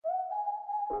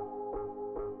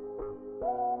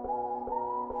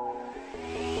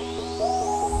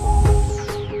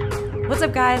What's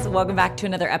up, guys? Welcome back to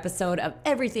another episode of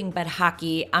Everything But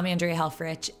Hockey. I'm Andrea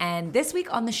Helfrich, and this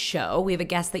week on the show, we have a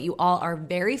guest that you all are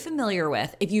very familiar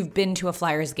with if you've been to a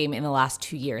Flyers game in the last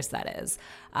 2 years, that is.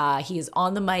 He is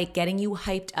on the mic getting you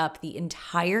hyped up the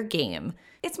entire game.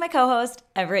 It's my co-host,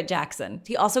 Everett Jackson.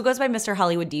 He also goes by Mr.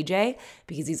 Hollywood DJ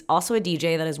because he's also a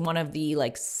DJ. That is one of the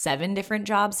 7 different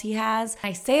jobs he has.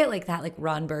 I say it like that, like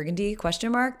Ron Burgundy, ?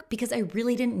 Because I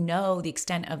really didn't know the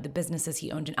extent of the businesses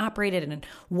he owned and operated and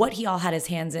what he all had his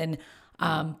hands in.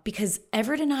 Because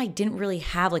Everett and I didn't really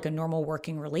have a normal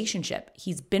working relationship.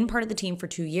 He's been part of the team for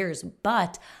 2 years,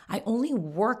 but I only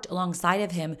worked alongside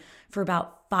of him for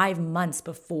about 5 months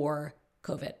before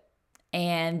COVID.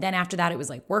 And then after that, it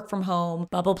was work from home,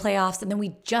 bubble playoffs, and then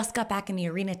we just got back in the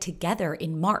arena together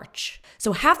in March.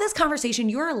 So have this conversation.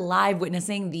 You're live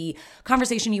witnessing the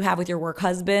conversation you have with your work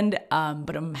husband,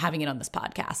 but I'm having it on this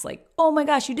podcast. Oh my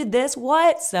gosh, you did this?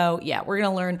 What? So yeah, we're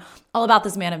going to learn all about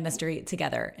this man of mystery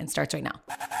together, and starts right now.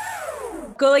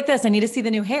 Go like this. I need to see the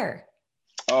new hair.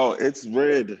 Oh, it's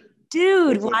red.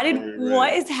 Dude,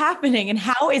 what is happening and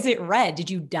how is it red? Did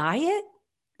you dye it?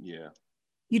 Yeah.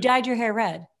 You dyed your hair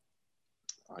red?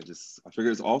 I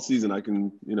figure it's all season. I can,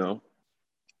 be a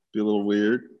little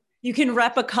weird. You can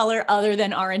rep a color other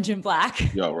than orange and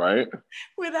black. Yeah, right.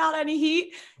 Without any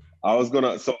heat. I was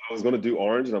gonna do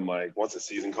orange, and I'm like, once the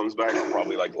season comes back, I'll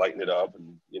probably lighten it up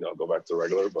and go back to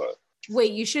regular. But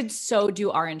wait, you should so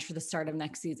do orange for the start of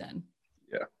next season.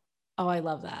 Yeah. Oh, I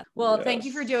love that. Well, yes. Thank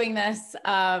you for doing this.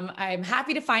 I'm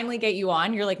happy to finally get you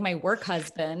on. You're my work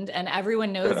husband, and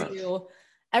everyone knows you.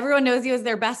 Everyone knows you as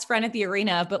their best friend at the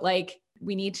arena, but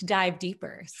we need to dive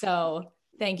deeper. So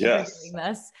thank you for doing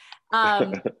this.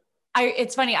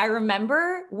 It's funny. I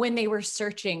remember when they were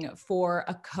searching for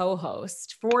a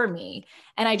co-host for me.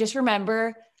 And I just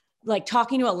remember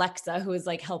talking to Alexa, who was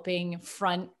helping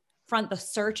front the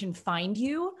search and find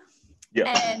you.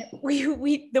 Yeah. And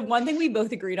we the one thing we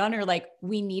both agreed on are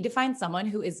we need to find someone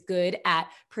who is good at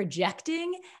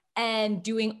projecting and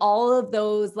doing all of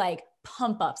those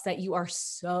pump ups that you are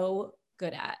so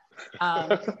good at.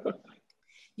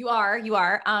 You are.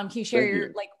 Can you share your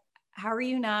how are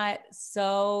you not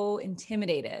so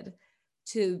intimidated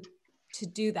to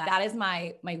do that? That is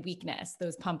my weakness,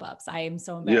 those pump ups. I am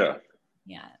so embarrassed.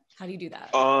 Yeah. How do you do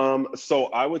that? So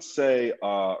I would say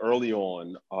early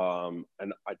on,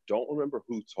 and I don't remember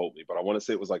who told me, but I want to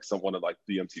say it was one of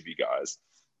the MTV guys.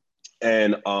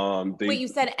 And wait, you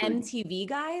said MTV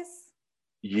guys?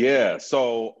 Yeah.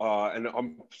 So, and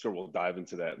I'm sure we'll dive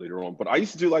into that later on, but I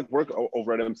used to do work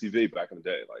over at MTV back in the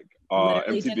day,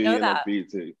 MTV and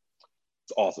BET.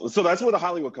 It's awesome. So that's where the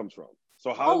Hollywood comes from.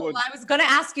 So Hollywood. I was going to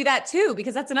ask you that too,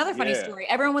 because that's another funny story.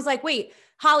 Everyone was wait,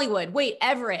 Hollywood, wait,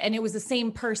 Everett. And it was the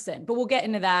same person, but we'll get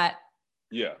into that.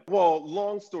 Yeah. Well,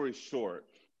 long story short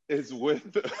is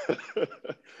with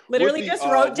literally just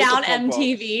wrote down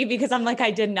MTV because I'm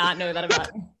I did not know that about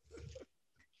it.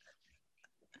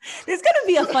 This is going to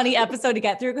be a funny episode to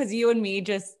get through because you and me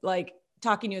just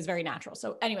talking to you is very natural.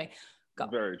 So anyway, go.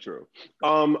 Very true.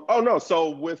 So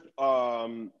with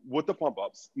the pump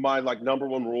ups, my number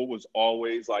one rule was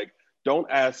always don't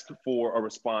ask for a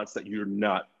response that you're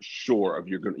not sure of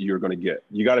you're gonna get.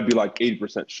 You got to be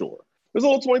 80% sure. There's a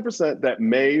little 20% that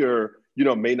may or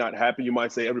may not happen. You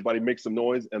might say everybody makes some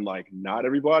noise, and not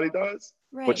everybody does.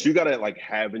 Right. But you got to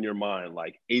have in your mind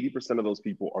 80% of those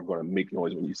people are going to make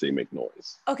noise when you say make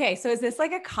noise. Okay, so is this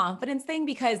a confidence thing?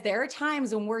 Because there are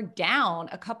times when we're down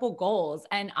a couple goals,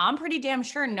 and I'm pretty damn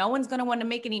sure no one's going to want to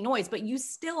make any noise, but you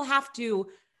still have to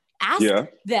ask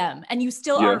them, and you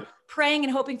still are praying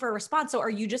and hoping for a response. So are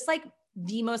you just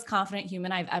the most confident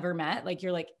human I've ever met?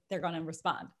 You're they're going to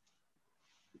respond.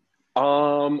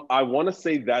 I want to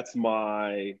say that's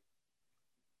my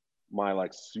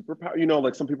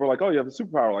superpower. Some people are oh, you have a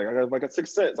superpower. I have a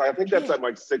sixth sense. I think that's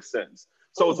my sixth sense.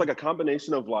 So it's a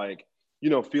combination of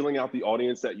feeling out the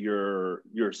audience that you're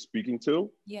speaking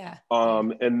to. Yeah.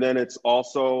 And then it's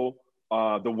also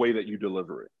the way that you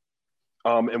deliver it.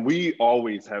 And we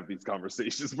always have these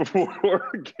conversations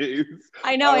before games.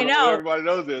 I know. Everybody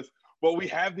knows this. But we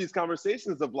have these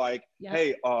conversations of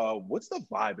hey, what's the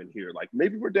vibe in here?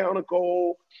 Maybe we're down a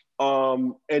goal,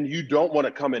 and you don't want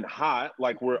to come in hot,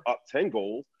 we're up 10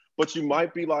 goals, but you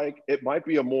might be it might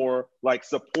be a more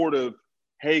supportive,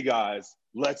 hey guys,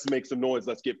 let's make some noise,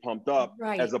 let's get pumped up,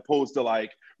 right, as opposed to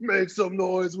make some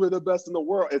noise, we're the best in the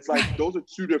world. It's those are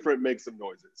two different make some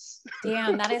noises.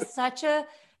 Damn, that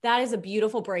is a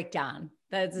beautiful breakdown.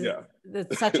 That's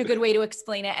such a good way to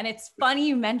explain it. And it's funny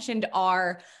you mentioned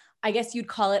our I guess you'd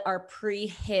call it our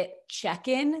pre-hit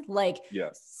check-in. Like,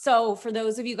 Yes. so for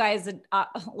those of you guys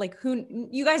like who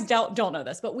you guys don't know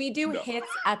this, but we do No. hits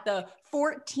at the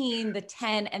 14, the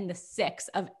 10, and the 6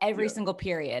 of every single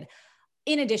period,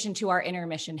 in addition to our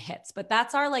intermission hits. But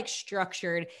that's our like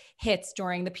structured hits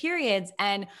during the periods.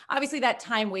 And obviously that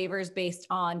time wavers based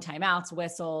on timeouts,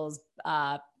 whistles,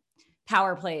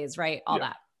 power plays, right? All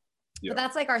that. But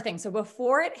that's like our thing. So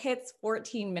before it hits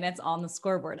 14 minutes on the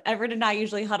scoreboard, Everett and I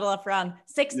usually huddle up around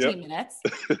 16 minutes.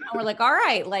 And we're like, all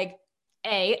right, like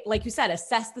like you said,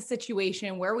 assess the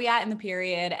situation, where are we at in the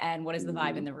period, and what is the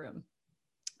vibe in the room?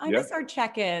 I miss our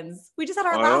check-ins. We just had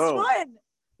our last one.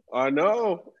 I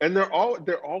know. And they're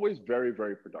always very,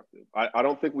 very productive. I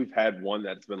don't think we've had one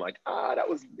that's been like, that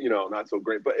was, not so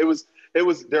great. But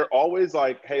they're always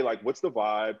like, hey, like, what's the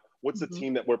vibe? What's the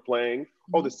team that we're playing?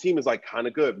 Oh, this team is like kind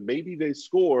of good. Maybe they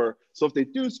score. So if they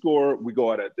do score, we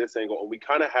go out at this angle, and we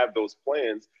kind of have those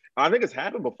plans. I think it's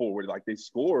happened before where like they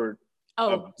scored,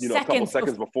 a couple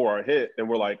seconds before our hit, and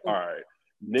we're like, all right,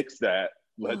 nix that.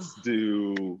 Let's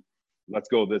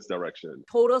go this direction.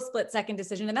 Total split-second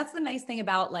decision. And that's the nice thing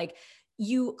about like,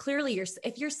 you clearly,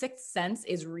 if your sixth sense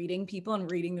is reading people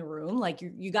and reading the room, like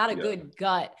you got a good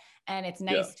gut, and it's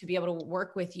nice to be able to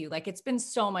work with you. Like, it's been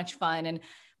so much fun, and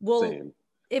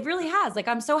it really has. Like,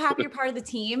 I'm so happy you're part of the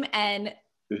team, and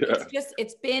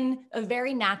it's been a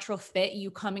very natural fit. You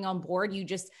coming on board, you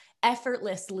just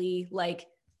effortlessly like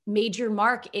made your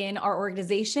mark in our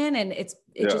organization, and it's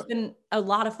just been a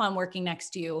lot of fun working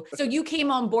next to you. So you came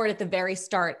on board at the very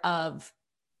start of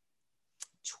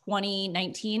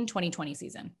 2019-2020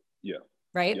 season. Yeah.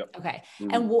 Right? Yep. Okay.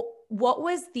 Mm-hmm. And what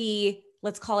was the,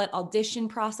 let's call it, audition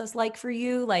process like for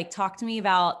you? Like, talk to me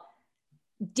about,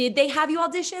 did they have you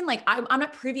audition? Like, I'm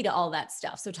not privy to all that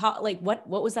stuff. So talk, like, what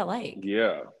was that like?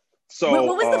 Yeah. So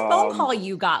what was the phone call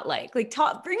you got like? Like,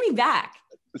 bring me back.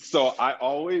 So I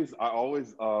always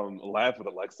laugh with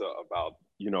Alexa about,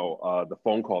 the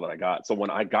phone call that I got. So when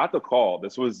I got the call,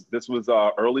 this was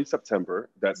early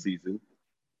September that season.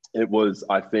 It was,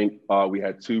 I think we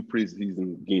had two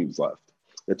preseason games left.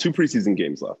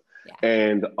 Yeah.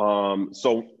 And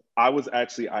so I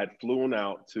had flown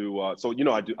out to, I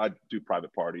do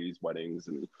private parties, weddings,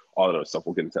 and all of those stuff.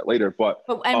 We'll get into that later. But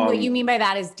what you mean by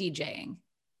that is DJing.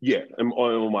 Yeah, I'm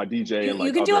on my DJ.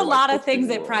 You can do a lot of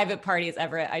things at private parties,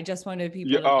 Everett. I just wanted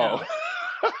people to know.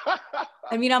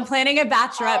 I mean, I'm planning a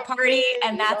bachelorette party,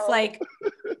 and that's like,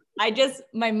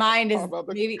 my mind is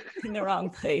maybe in the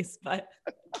wrong place, but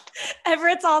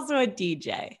Everett's also a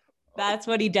DJ. That's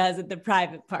what he does at the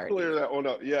private party. Clear that one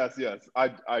up. Yes. I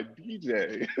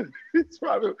DJ. It's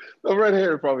private. The red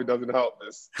hair probably doesn't help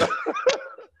this.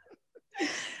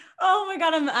 Oh my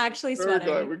God, I'm actually sweating.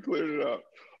 Very glad we cleared it up.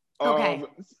 Okay.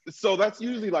 So that's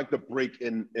usually like the break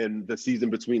in the season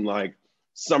between like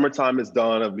summertime is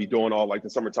done of me doing all like the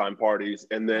summertime parties,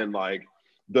 and then like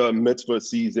the mitzvah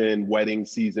season, wedding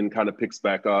season kind of picks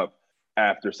back up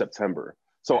after September.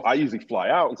 So I usually fly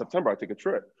out in September. I take a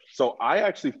trip. So I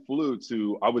actually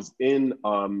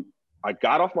I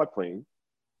got off my plane.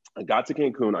 I got to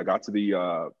Cancun. I got to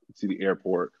the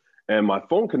airport, and my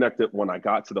phone connected when I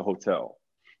got to the hotel.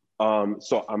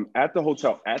 So I'm at the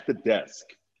hotel at the desk.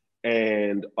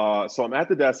 And so I'm at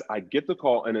the desk, I get the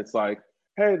call, and it's like,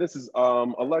 hey, this is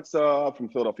Alexa from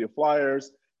Philadelphia Flyers,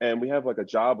 and we have like a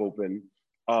job open,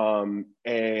 and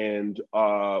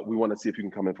we want to see if you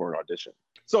can come in for an audition.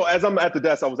 So as I'm at the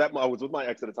desk, I was with my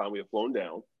ex at the time. We had flown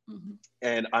down,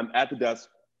 and I'm at the desk,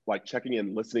 like checking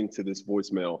in, listening to this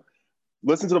voicemail.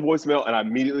 Listen to the voicemail, and I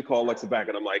immediately call Alexa back,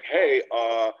 and I'm like, hey,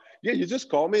 yeah, you just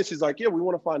called me. And she's like, yeah, we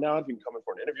want to find out if you can come in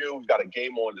for an interview. We've got a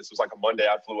game on. This was like a Monday.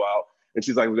 I flew out. And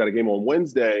she's like, we got a game on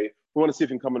Wednesday. We want to see if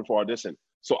you can come in for audition.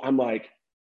 So I'm like,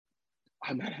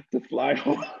 I might have to fly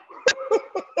home.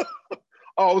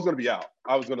 I was going to be out.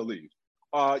 I was going to leave.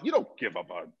 You don't give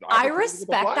up on. I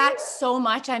respect that so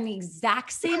much. I'm the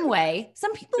exact same way.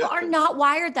 Some people are not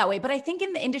wired that way, but I think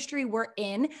in the industry we're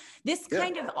in, this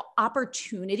kind of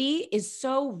opportunity is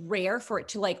so rare for it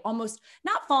to like almost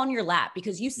not fall in your lap,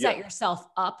 because you set yourself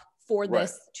up for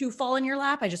this to fall in your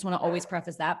lap. I just want to always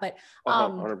preface that, but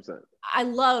 100%. I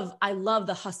love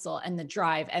the hustle and the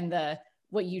drive and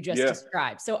what you just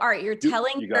described. So, all right, you're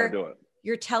telling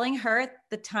her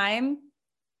the time.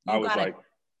 I was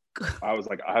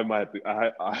like, I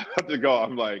have to go.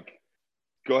 I'm like,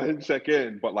 go ahead and check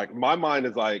in. But like, my mind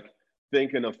is like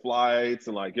thinking of flights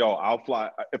and like, yo, I'll fly.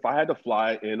 If I had to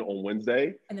fly in on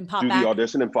Wednesday and then do the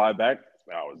audition and fly back,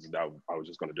 I was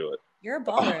just going to do it. You're a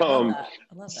baller. I love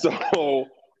that. So,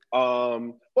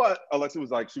 but Alexa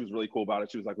was like, she was really cool about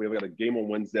it. She was like, we have got a game on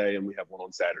Wednesday and we have one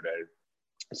on Saturday.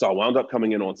 So I wound up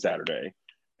coming in on Saturday,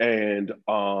 And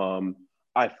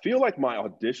I feel like my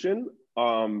audition,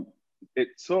 it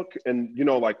took, and you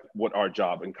know, like what our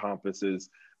job encompasses,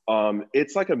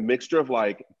 it's like a mixture of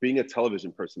like being a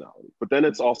television personality, but then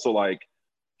it's also like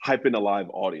hyping a live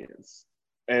audience.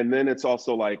 And then it's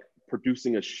also like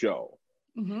producing a show.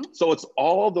 Mm-hmm. So it's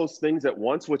all those things at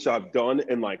once, which I've done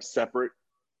in like separate,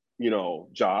 you know,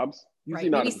 jobs, usually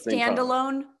Right. not Maybe at the same time.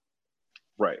 standalone.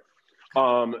 Right.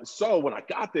 So when I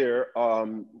got there,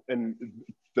 and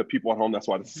the people at home, that's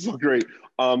why this is so great.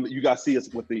 You guys see us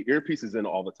with the earpieces in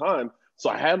all the time. So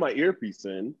I had my earpiece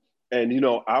in, and you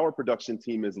know, our production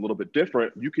team is a little bit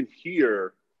different. You can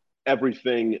hear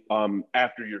everything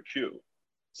after your cue.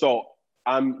 So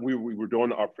we were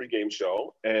doing our pregame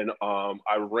show, and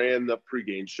I ran the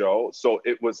pregame show. So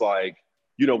it was like,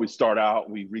 you know, we start out,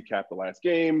 we recap the last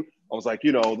game. I was like,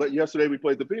 you know, yesterday we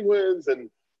played the Penguins, and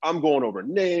I'm going over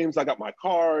names. I got my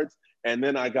cards, and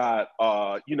then I got,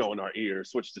 you know, in our ear,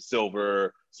 switch to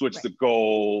silver, switch to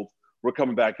gold. We're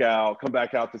coming back out, come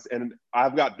back out this, and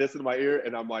I've got this in my ear,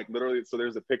 and I'm like, literally. So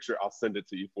there's a picture. I'll send it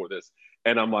to you for this,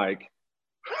 and I'm like,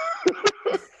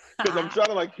 because I'm trying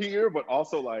to like hear, but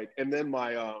also like, and then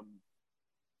my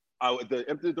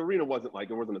the arena wasn't like,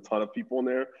 there wasn't a ton of people in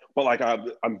there, but like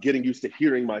I'm getting used to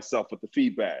hearing myself with the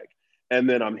feedback, and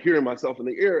then I'm hearing myself in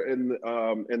the ear in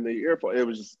the earphone.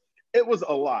 It was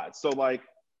a lot. So like,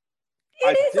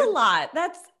 It is a lot.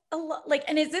 That's a lot. Like,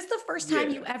 and is this the first time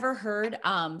Yeah. you ever heard,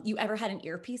 you ever had an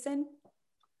earpiece in?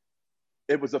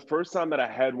 It was the first time that I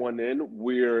had one in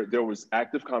where there was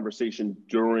active conversation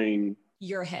during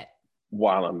Your hit.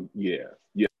 while I'm, yeah.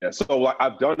 So like,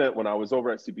 I've done it when I was over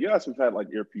at CBS. We've had like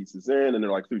earpieces in, and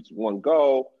they're like 3, 2, 1,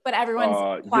 go. But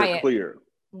everyone's quiet you're clear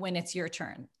when it's your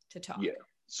turn to talk. Yeah.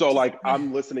 So like,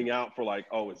 I'm listening out for like,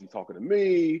 oh, is he talking to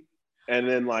me? And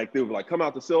then like, they would be like, come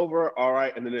out to silver. All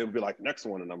right. And then it would be like, next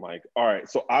one. And I'm like, all right.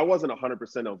 So I wasn't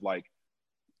 100% of like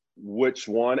which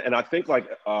one. And I think like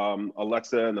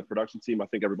Alexa and the production team, I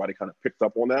think everybody kind of picked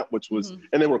up on that, which was,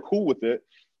 and they were cool with it.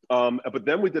 But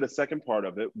then we did a second part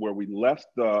of it where we left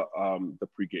the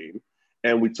pregame,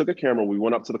 and we took a camera, we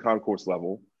went up to the concourse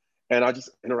level, and I just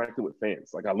interacted with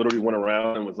fans. Like I literally went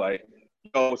around and was like,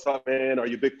 yo, what's up, man? Are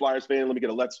you a big Flyers fan? Let me get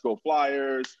a Let's Go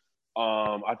Flyers.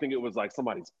 I think it was like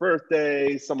somebody's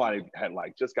birthday. Somebody had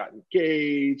like just got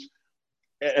engaged.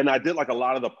 And I did like a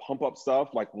lot of the pump up stuff,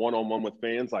 like one-on-one with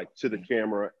fans, like to the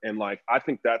camera. And like, I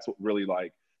think that's what really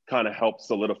like kind of helped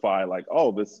solidify like,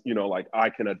 oh, this, you know, like I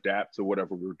can adapt to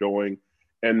whatever we're doing.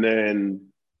 And then,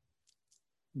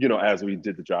 you know, as we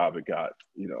did the job, it got,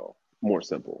 you know, more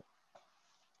simple.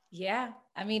 Yeah.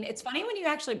 I mean, it's funny when you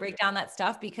actually break down that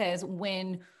stuff, because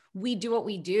when we do what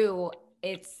we do,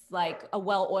 it's like a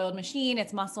well-oiled machine,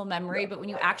 it's muscle memory. But when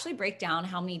you actually break down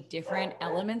how many different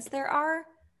elements there are,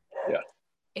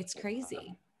 it's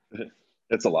crazy.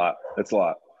 It's a lot. It's a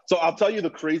lot. So I'll tell you the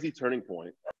crazy turning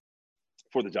point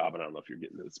for the job. And I don't know if you're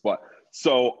getting this, but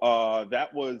so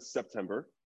that was September.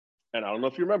 And I don't know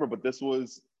if you remember, but this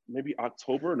was maybe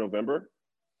October, November.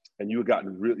 And you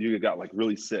had got like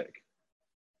really sick.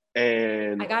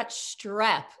 And I got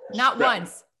strep, not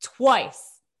once,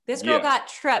 twice. This girl got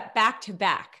strep back to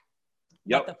back.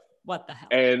 Yep. What the hell?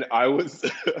 And I was,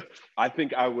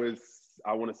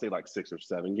 I want to say like 6 or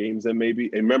 7 games in maybe.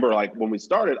 And remember, like when we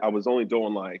started, I was only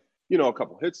doing like, you know, a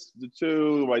couple hits to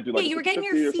 2. I do like you were getting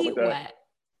your feet wet.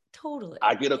 Totally.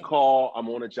 I get a call. I'm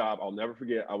on a job. I'll never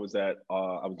forget. I was doing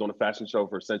a fashion show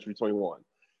for Century 21.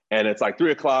 And it's like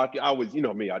 3:00. I was, you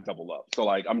know me, I double up. So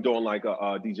like I'm doing like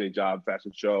a DJ job,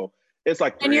 fashion show. It's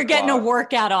like 3:00. And you're getting a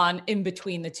workout on in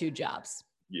between the 2 jobs.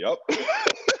 Yep.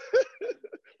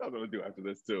 I'm gonna do after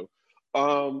this too.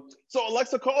 So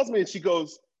Alexa calls me and she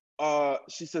goes,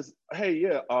 she says, hey,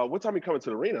 yeah, what time are you coming to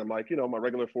the arena? I'm like, you know, my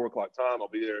regular 4:00 time, I'll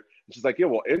be there. And she's like, yeah,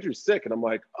 well, Andrew's sick. And I'm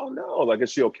like, oh no, like, is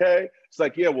she okay? She's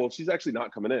like, yeah, well, she's actually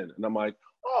not coming in. And I'm like,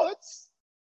 oh,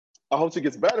 I hope she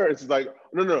gets better. And she's like,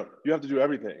 no, you have to do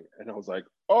everything. And I was like,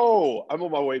 oh, I'm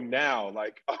on my way now.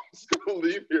 Like, I'm just gonna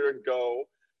leave here and go.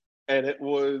 And it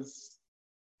was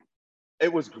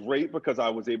great because I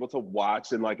was able to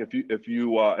watch, and like if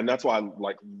you and that's why I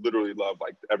like literally love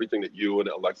like everything that you and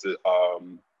Alexa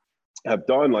have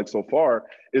done like so far,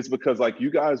 is because like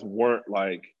you guys weren't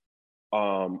like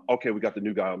okay, we got the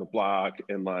new guy on the block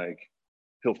and like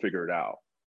he'll figure it out.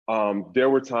 There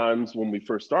were times when we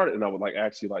first started and I would like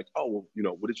ask you like, oh, well, you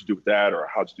know, what did you do with that, or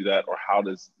how'd you do that, or how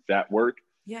does that work?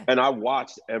 Yeah. And I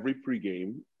watched every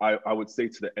pregame. I would say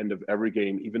to the end of every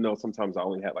game, even though sometimes I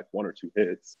only had like 1 or 2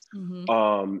 hits.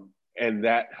 And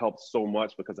that helped so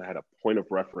much because I had a point of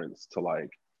reference to like,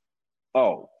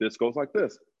 oh, this goes like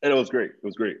this. And it was great. It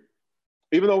was great.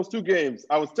 Even though it was 2 games,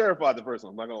 I was terrified the first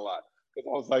one, I'm not gonna lie. Because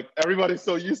I was like, everybody's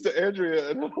so used to Andrea,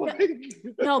 and I'm like,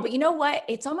 No, but you know what?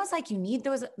 It's almost like you need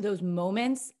those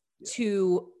moments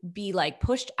to be like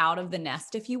pushed out of the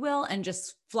nest, if you will, and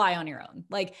just fly on your own.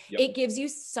 Like it gives you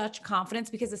such confidence,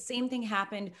 because the same thing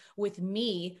happened with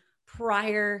me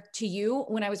prior to you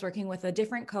when I was working with a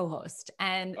different co-host.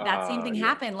 And that same thing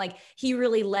happened. Like he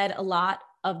really led a lot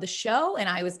of the show, and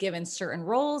I was given certain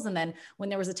roles. And then when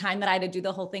there was a time that I had to do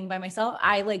the whole thing by myself,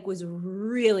 I like was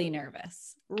really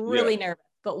nervous.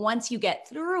 But once you get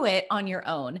through it on your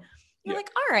own, you're like,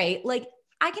 all right, like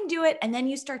I can do it. And then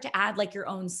you start to add like your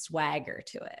own swagger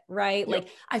to it, right? Like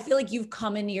I feel like you've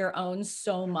come into your own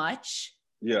so much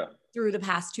through the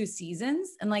past 2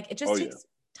 seasons. And like, it just takes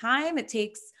time. It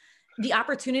takes the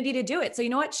opportunity to do it. So you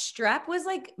know what? Strep was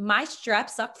like, my strep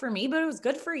sucked for me, but it was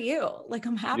good for you. Like,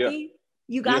 I'm happy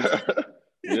you got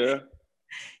to,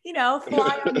 you know,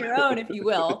 fly on your own, if you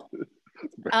will.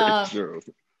 Very true.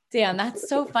 Damn, that's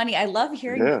so funny. I love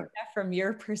hearing that from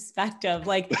your perspective.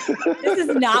 Like, this is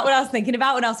not what I was thinking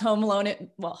about when I was home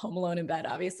alone in bed,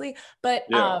 obviously. But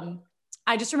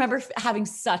I just remember having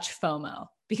such FOMO,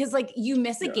 because like you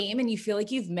miss a game and you feel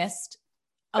like you've missed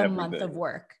a month of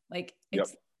work. Like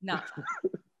it's not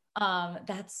fun.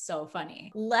 That's so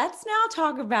funny. Let's now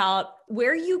talk about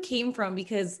where you came from,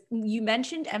 because you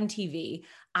mentioned MTV.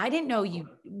 I didn't know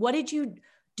what did you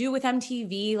do with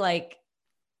MTV? Like,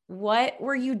 what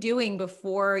were you doing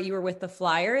before you were with the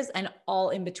Flyers and all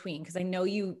in between? Because I know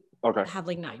you have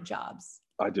like 9 jobs.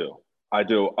 I do.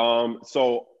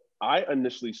 So I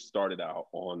initially started out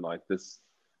on like this,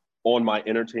 on my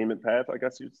entertainment path, I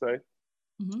guess you'd say.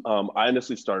 I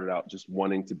initially started out just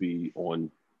wanting to be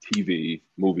on TV,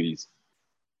 movies,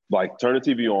 like turn the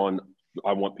TV on.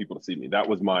 I want people to see me. That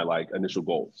was my like initial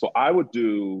goal. So I would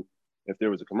do, if there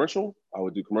was a commercial, I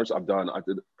would do commercial. I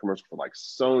did a commercial for like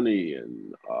Sony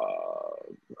and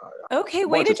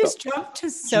way to just jump to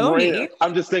Sony.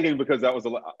 I'm just thinking because it was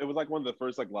like one of the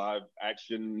first like live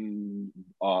action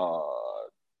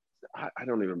I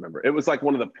don't even remember. It was like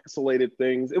one of the pixelated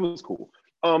things. It was cool.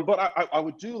 But I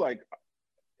would do like,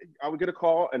 I would get a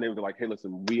call and they would be like, hey,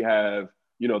 listen, we have,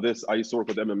 you know, this. I used to work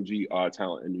with MMG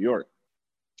Talent in New York.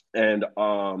 And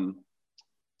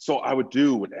so I would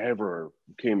do whatever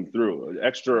came through.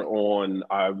 Extra on,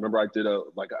 I remember I did an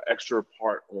extra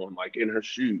part on like In Her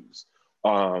Shoes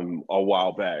a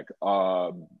while back.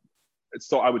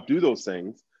 So I would do those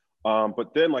things.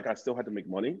 But then like I still had to make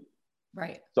money.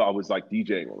 Right. So I was like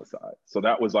DJing on the side. So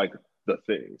that was like the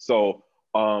thing. So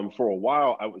for a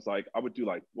while I was like, I would do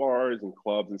like bars and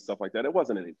clubs and stuff like that. It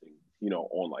wasn't anything, you know,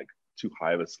 on like too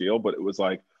high of a scale, but it was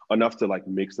like enough to like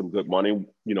make some good money,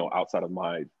 you know, outside of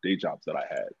my day jobs that I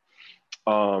had.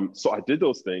 So I did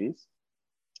those things.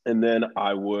 And then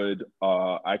I would,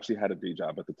 I actually had a day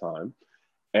job at the time,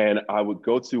 and I would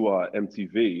go to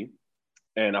MTV,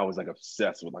 and I was like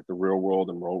obsessed with like the Real World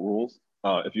and Road Rules.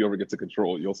 If you ever get to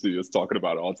Control, you'll see us talking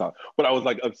about it all the time. But I was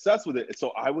like obsessed with it.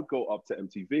 So I would go up to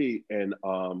MTV and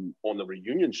on the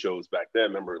reunion shows back then,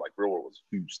 remember like Real World was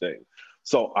a huge thing.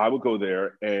 So I would go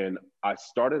there, and I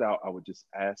started out, I would just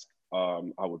ask,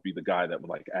 I would be the guy that would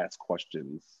like ask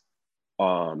questions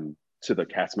to the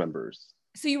cast members.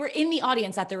 So you were in the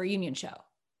audience at the reunion show?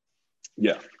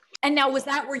 Yeah. And now was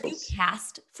that where you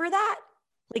cast for that?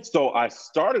 Like, so I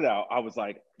started out, I was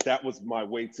like, that was my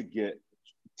way to get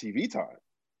TV time.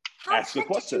 How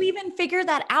did you even figure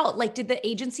that out? Like, did the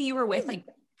agency you were with like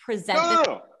present?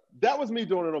 No. That was me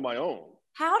doing it on my own.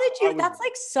 How did you? That's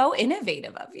like so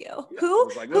innovative of you.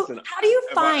 Yeah, listen, how do you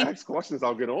find? If I ask questions,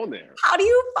 I'll get on there. How do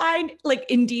you find like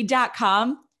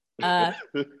Indeed.com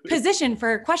position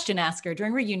for question asker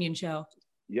during reunion show?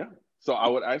 Yeah. So I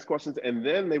would ask questions, and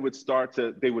then they would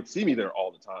see me there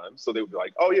all the time. So they would be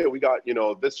like, oh yeah, we got, you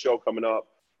know, this show coming up.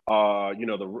 You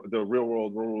know, the Real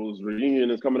World Rules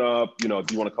reunion is coming up. You know,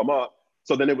 do you want to come up?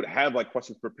 So then they would have like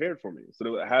questions prepared for me. So they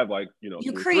would have like, you know.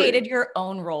 You created your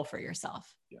own role for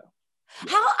yourself. Yeah.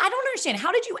 How, I don't understand.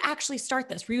 How did you actually start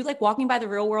this? Were you like walking by the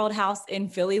Real World house in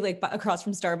Philly, like across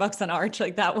from Starbucks on Arch,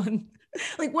 like that one?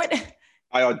 Like what?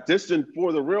 I auditioned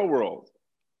for the Real World.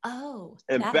 Oh.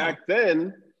 And back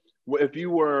then, if you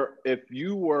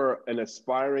were an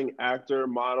aspiring actor,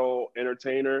 model,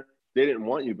 entertainer, they didn't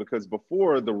want you, because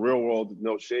before the Real World,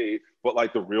 no shade, but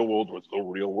like the Real World was the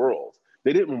real world.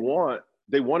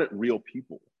 They wanted real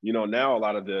people. You know, now a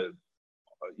lot of the,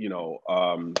 you know,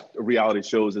 reality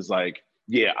shows is like,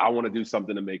 yeah, I want to do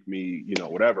something to make me, you know,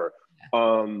 whatever.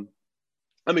 I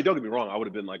mean, don't get me wrong, I would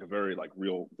have been like a very like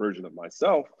real version of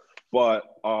myself, but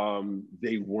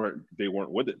they weren't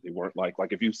with it. They weren't like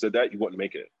if you said that, you wouldn't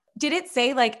make it. Did it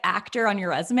say like actor on your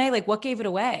resume? Like what gave it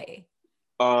away?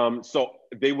 So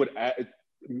they would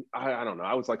I don't know.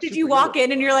 I was like, did you walk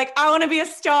in and you're like, I want to be a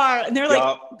star? And they're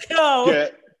like, go. Yeah,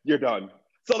 you're done.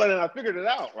 So then I figured it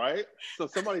out, right? So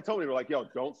somebody told me, they're like, yo,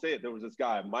 don't say it. There was this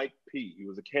guy, Mike P. He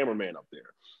was a cameraman up there.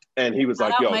 And he was Shout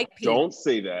like, out yo, Mike P. don't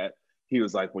say that. He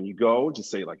was like, when you go,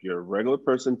 just say like you're a regular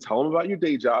person, tell them about your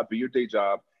day job, be your day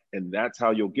job, and that's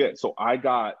how you'll get. So by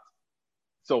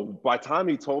the time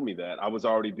he told me that, I was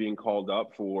already being called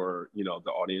up for, the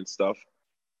audience stuff.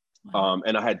 Wow.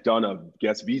 And I had done a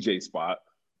guest VJ spot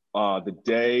the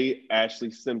day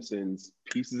Ashley Simpson's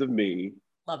Pieces of Me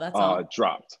Love that song.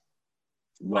 dropped.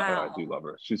 Wow. I do love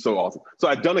her. She's so awesome. So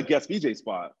I'd done a guest VJ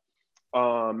spot.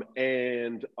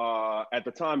 And at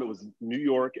the time it was New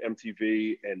York,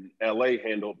 MTV, and LA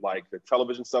handled like the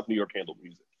television stuff. New York handled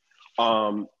music.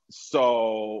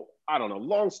 So I don't know,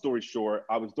 long story short,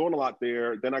 I was doing a lot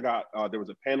there. Then I got, there was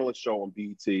a panelist show on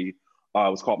BET. It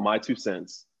was called My Two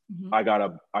Cents. Mm-hmm. I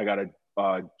got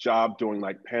a job doing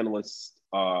like panelists.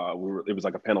 It was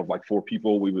like a panel of like 4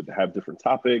 people. We would have different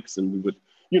topics and we would,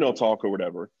 talk or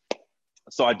whatever.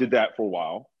 So I did that for a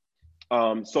while.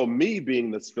 So me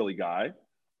being this Philly guy,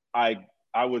 I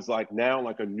was like now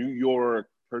like a New York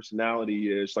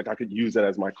personality-ish, like I could use that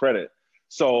as my credit.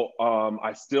 So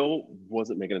I still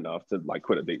wasn't making enough to like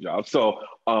quit a day job. So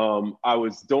I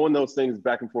was doing those things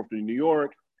back and forth to New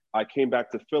York. I came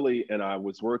back to Philly and I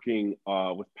was working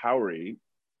with Powerade.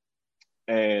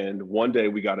 And one day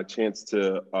we got a chance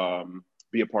to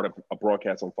be a part of a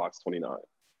broadcast on Fox 29.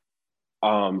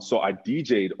 So I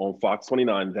DJ'd on Fox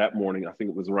 29 that morning. I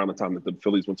think it was around the time that the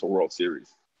Phillies went to World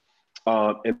Series.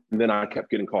 And then I kept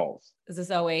getting calls. Is this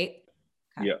 08?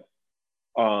 Okay. Yeah.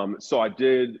 So I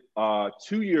did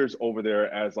 2 years over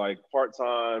there as like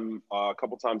part-time, a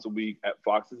couple times a week at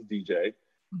Fox as a DJ.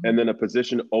 Mm-hmm. And then a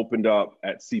position opened up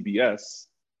at CBS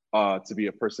to be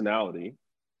a personality.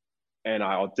 And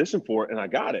I auditioned for it and I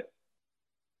got it.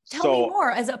 Tell me more.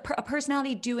 As a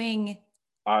personality doing...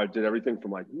 I did everything from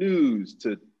like news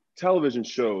to television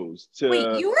shows to...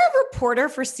 Wait, you were a reporter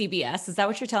for CBS. Is that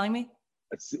what you're telling me?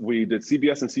 We did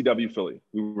CBS and CW Philly.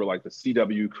 We were like the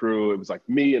CW crew. It was like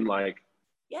me and like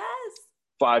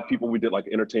 5 people. We did like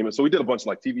entertainment. So we did a bunch of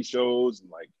like TV shows and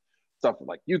like stuff with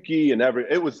like Yuki and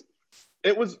it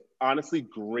was honestly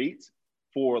great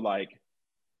for like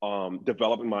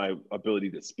developing my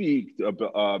ability to speak,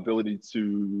 ability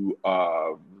to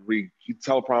read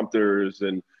teleprompters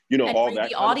and all that.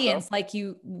 The audience, like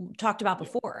you talked about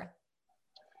before.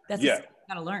 That's you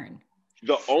gotta learn.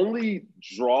 The only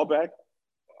drawback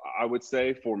I would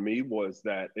say for me was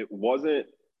that it wasn't,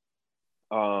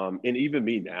 and even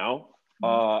me now,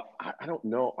 I don't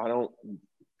know.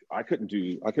 I couldn't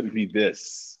be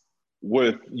this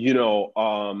with,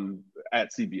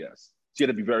 at CBS. She had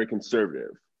to be very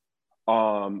conservative.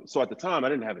 So at the time I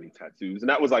didn't have any tattoos. And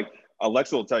that was like,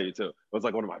 Alexa will tell you too, it was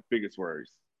like one of my biggest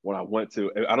worries when I went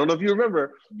to, I don't know if you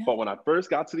remember, but when I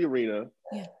first got to the arena,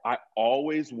 I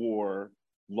always wore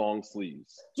long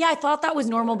sleeves. Yeah, I thought that was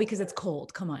normal because it's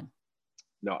cold. Come on.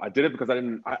 No, I did it because I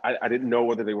didn't know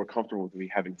whether they were comfortable with me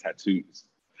having tattoos.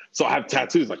 So I have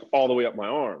tattoos like all the way up my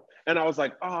arm. And I was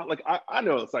like, I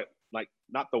know it's like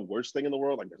not the worst thing in the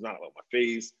world. Like there's not on my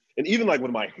face. And even like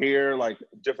with my hair, like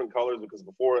different colors, because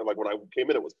before, like when I came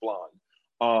in, it was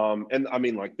blonde. And I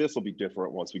mean, like this will be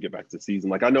different once we get back to season.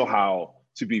 Like I know how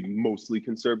to be mostly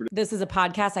conservative. This is a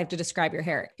podcast. I have to describe your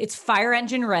hair. It's fire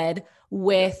engine red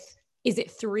with, is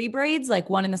it 3 braids? Like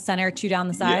 1 in the center, 2 down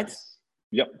the sides?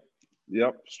 Yes.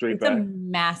 Yep. Straight it's back. It's a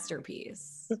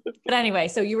masterpiece. But anyway,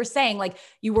 so you were saying like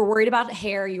you were worried about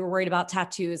hair, you were worried about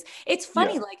tattoos. It's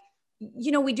funny, like,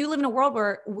 we do live in a world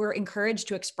where we're encouraged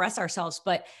to express ourselves,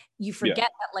 but you forget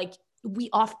that like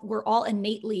we're all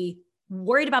innately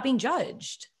worried about being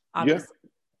judged, obviously.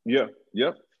 Yeah.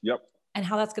 Yep. And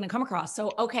how that's going to come across.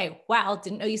 So, okay. Wow.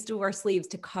 Didn't know you used to wear sleeves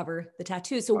to cover the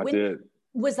tattoos. So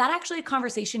was that actually a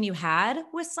conversation you had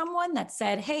with someone that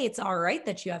said, hey, it's all right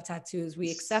that you have tattoos. We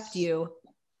accept you.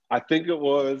 I think it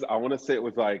was, I want to say it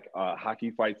was like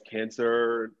Hockey Fights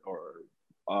Cancer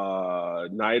or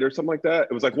night or something like that.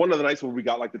 It was like one of the nights where we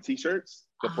got like the t-shirts,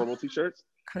 the promo t-shirts.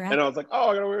 Correct. And I was like,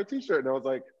 oh, I gotta wear a t-shirt. And I was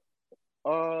like,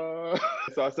 so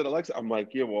I said, Alexa, I'm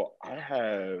like, yeah, well, I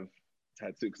have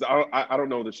tattoos. Because I don't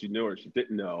know that she knew or she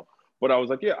didn't know. But I was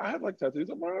like, yeah, I have like tattoos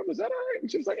on my arm. Is that all right?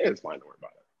 And she was like, yeah, it's fine. Don't worry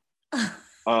about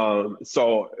it.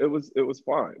 So it was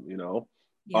fine,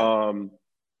 Yeah.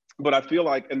 But I feel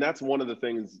like, and that's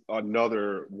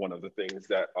another one of the things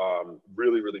that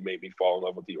really, really made me fall in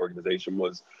love with the organization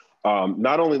was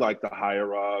not only like the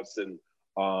higher ups and,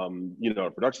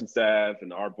 production staff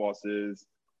and our bosses,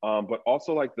 but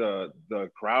also like the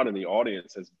crowd and the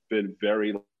audience has been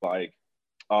very like,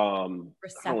 I don't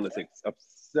want to say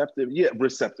receptive. Yeah,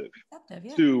 receptive Receptive,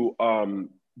 yeah.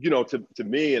 to to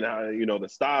me and how, the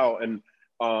style. And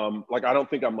like, I don't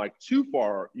think I'm like too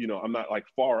far, I'm not like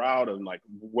far out and like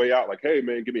way out, like, hey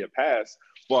man, give me a pass.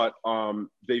 But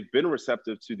they've been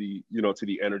receptive to the, to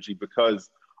the energy, because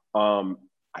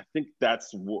I think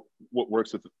that's what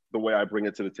works with the way I bring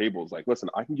it to the table. Is like, listen,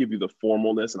 I can give you the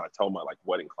formalness, and I tell my like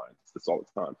wedding clients this all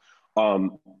the time.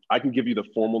 I can give you the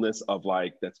formalness of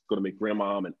like, that's going to make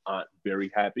grandma and aunt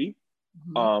very happy.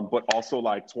 But also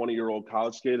like 20-year-old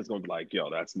college kid is going to be like, yo,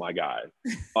 that's my guy.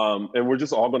 And we're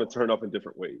just all going to turn up in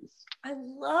different ways. I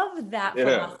love that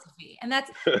philosophy. And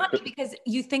that's funny because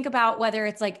you think about whether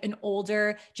it's like an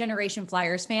older generation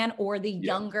Flyers fan or the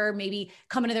younger, maybe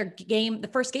coming to their game, the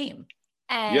first game.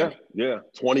 And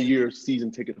 20 years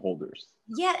season ticket holders.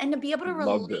 Yeah. And to be able to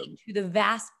relate to the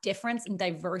vast difference and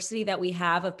diversity that we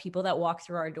have of people that walk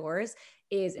through our doors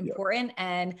is important.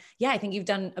 And I think you've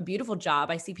done a beautiful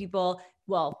job. I see people,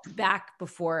 back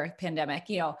before pandemic,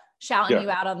 shouting you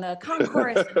out on the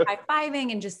concourse and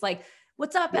high-fiving and just like,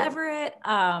 what's up, Everett?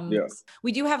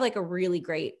 We do have like a really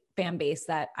great fan base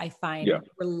that I find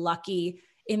we're lucky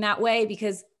in that way,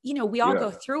 because, we all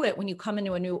go through it. When you come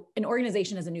into an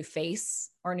organization as a new face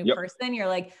or a new person, you're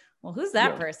like, well, who's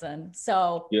that person?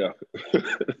 So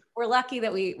we're lucky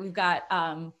that we've got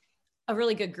a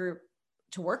really good group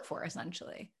to work for,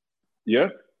 essentially. Yeah.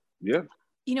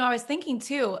 I was thinking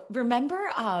too, remember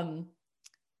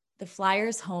the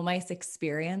Flyers home ice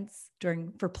experience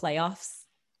for playoffs?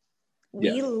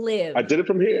 We lived. I did it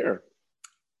from here.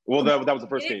 Well, that was the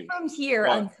first game. From here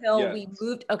until we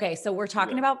moved. Okay, so we're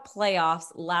talking about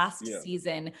playoffs last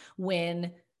season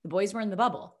when the boys were in the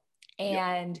bubble.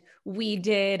 And we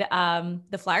did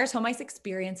the Flyers home ice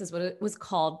experience is what it was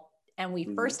called. And we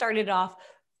first started off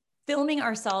filming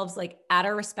ourselves like at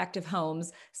our respective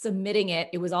homes, submitting it.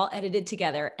 It was all edited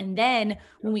together. And then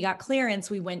when we got clearance,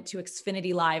 we went to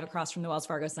Xfinity Live across from the Wells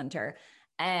Fargo Center.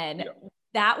 And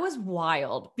that was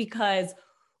wild because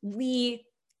we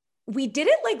did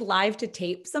it like live to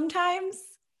tape sometimes.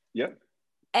 Yeah.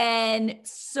 And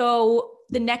so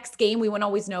the next game, we wouldn't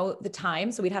always know the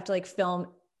time. So we'd have to like film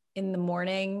in the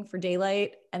morning for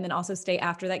daylight and then also stay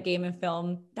after that game and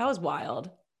film. That was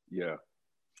wild. Yeah.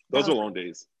 Those were long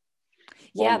days.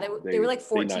 They were like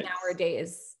 14-hour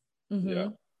days. Yeah.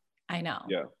 I know.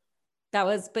 Yeah.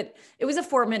 But it was a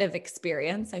formative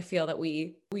experience. I feel that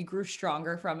we grew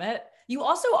stronger from it. You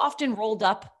also often rolled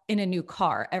up in a new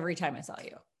car every time I saw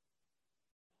you.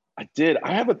 I did.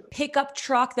 I have a pickup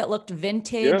truck that looked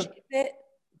vintage.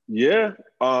 Yeah.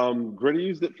 Gritty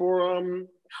used it for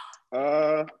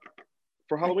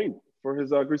Halloween for his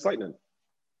Grease Lightning.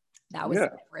 That was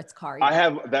Everett's car. I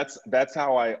have that's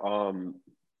how I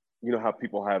how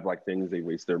people have like things they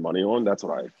waste their money on. That's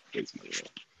what I waste money on.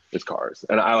 It's cars.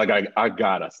 And I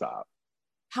gotta stop.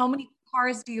 How many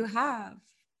cars do you have?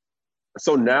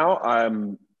 So now I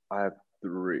have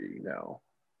 3 now.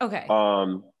 Okay.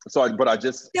 But I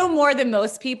just still more than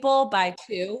most people by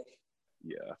 2.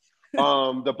 Yeah.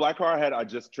 The black car I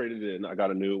just traded in. I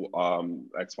got a new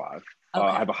X5. Okay.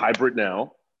 I have a hybrid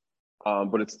now.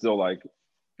 But it's still like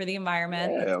for the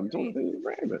environment. Yeah, I'm doing the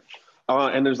environment.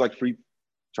 And there's like free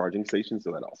charging stations,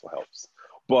 so that also helps.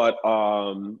 But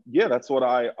that's what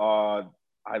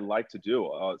I like to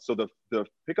do. So the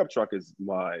pickup truck is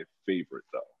my favorite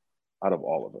though, out of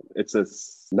all of them. It's a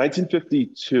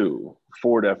 1952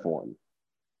 Ford F1.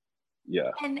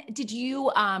 Yeah. And did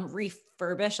you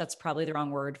refurbish? That's probably the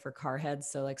wrong word for car heads.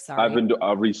 So like, sorry. I've been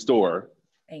restore.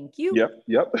 Thank you.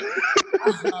 Yep.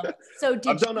 So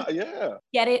did you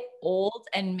get it old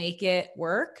and make it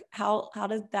work? How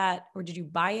did that, or did you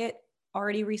buy it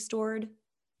already restored?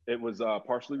 It was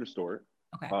partially restored.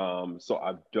 Okay. So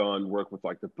I've done work with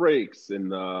like the brakes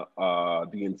and the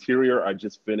interior. I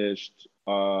just finished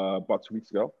about 2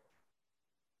 weeks ago.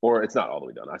 Or it's not all the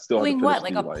way done. I still doing what,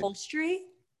 like upholstery?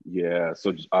 Yeah.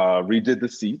 So redid the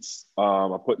seats.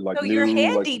 I put like so you're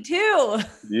handy too.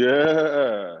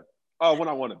 Yeah. When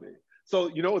I want to be. So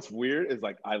what's weird is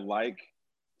like I like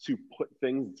to put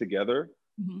things together,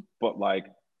 but like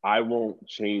I won't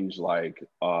change like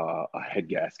a head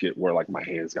gasket where like my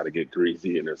hands got to get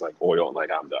greasy and there's like oil and like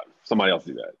I'm done. Somebody else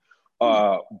do that.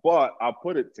 But I'll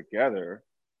put it together.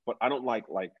 But I don't like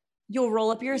you'll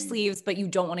roll up your sleeves, but you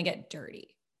don't want to get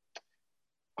dirty.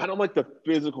 I don't like the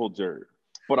physical dirt,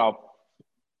 but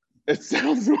it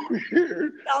sounds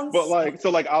weird. But like, so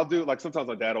like I'll do like sometimes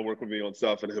my dad will work with me on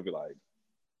stuff and he'll be like,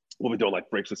 we'll be doing like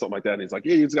brakes or something like that. And he's like,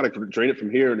 yeah, you just got to drain it from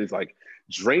here. And he's like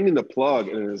draining the plug.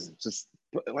 And it's just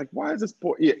like, why is this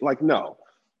poor? Yeah, like, no,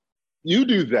 you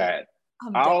do that.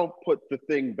 I'm dead. I'll put the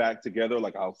thing back together.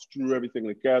 Like I'll screw everything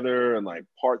together and like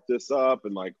part this up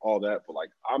and like all that. But like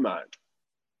I'm not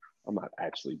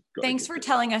actually good. Thanks for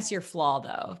telling us your flaw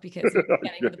though, because you're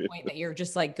getting to the point that you're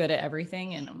just like good at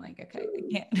everything. And I'm like, okay, I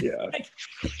can't. Yeah. Like,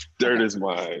 Dirt okay. is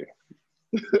my.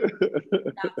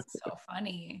 That's so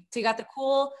funny. So you got the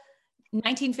cool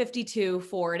 1952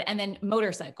 Ford and then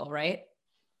motorcycle, right?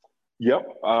 Yep.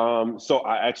 So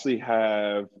I actually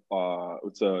have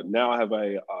now I have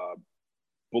a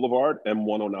Boulevard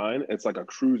M109. It's like a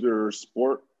cruiser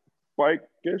sport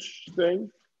bike-ish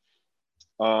thing.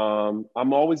 I'm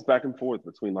always back and forth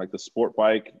between like the sport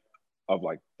bike of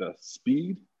like the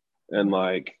speed and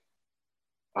like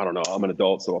I don't know, I'm an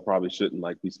adult, so I probably shouldn't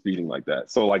like be speeding like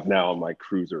that. So like now I'm like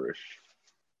cruiser-ish.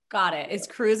 Got it. Is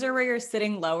cruiser where you're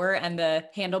sitting lower and the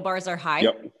handlebars are high?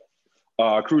 Yep.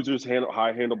 Cruisers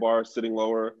high handlebars, sitting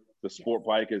lower. The sport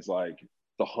bike is like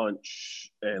the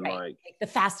hunch and Right. Like the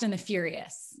Fast and the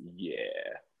Furious. yeah.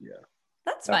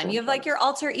 That's fun. You have like your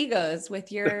alter egos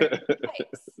with your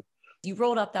bikes. You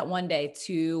rolled up that one day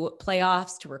to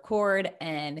playoffs to record,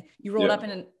 and you rolled up in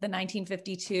the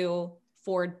 1952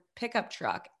 Ford pickup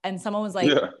truck, and someone was like,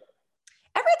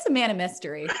 Everett's a man of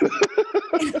mystery.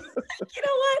 You know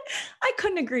what? I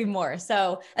couldn't agree more.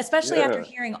 So, especially after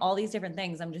hearing all these different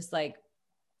things, I'm just like,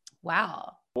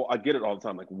 wow. Well, I get it all the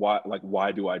time. Like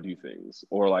why do I do things?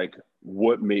 Or like,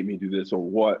 what made me do this? Or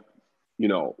what,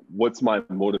 what's my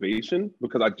motivation?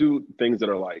 Because I do things that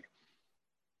are like,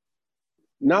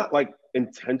 not like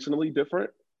intentionally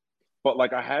different, but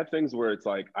like I have things where it's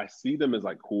like, I see them as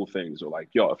like cool things or like,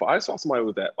 yo, if I saw somebody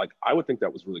with that, like, I would think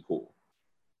that was really cool.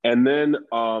 And then,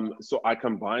 so I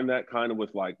combine that kind of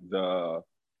with like the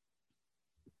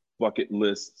bucket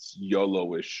lists,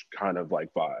 YOLO-ish kind of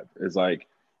like vibe. It's like,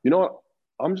 you know what?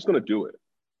 I'm just going to do it.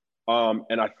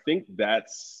 And I think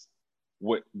that's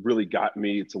what really got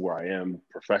me to where I am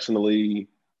professionally,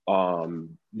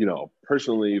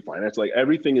 personally, financially. Like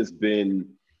everything has been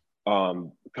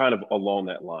kind of along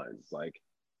that lines. Like,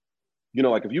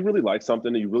 like if you really like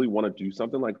something and you really want to do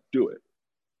something, like do it.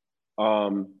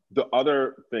 The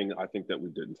other thing I think that we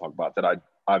didn't talk about that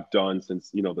I've done since,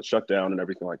 the shutdown and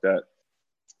everything like that.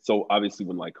 So obviously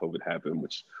when like COVID happened,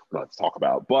 which we're not to talk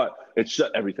about, but it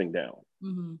shut everything down.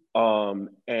 Mm-hmm.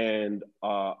 And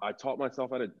I taught myself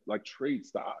how to like trade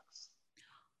stocks.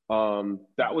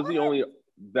 That's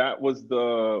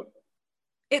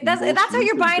how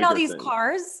you're buying all these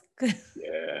cars.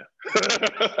 Yeah.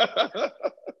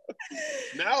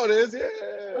 Now it is. Yeah.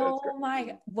 Oh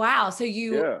my, wow. So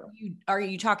are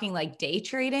you talking like day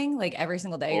trading? Like every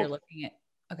single day you're looking at,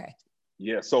 okay.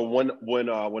 Yeah. So when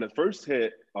it first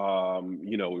hit, we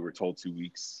were told 2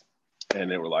 weeks and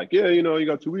they were like, yeah, you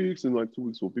got 2 weeks and like 2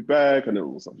 weeks we'll be back. And it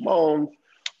was a month.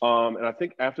 And I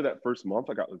think after that first month,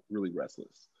 I got really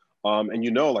restless. And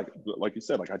like you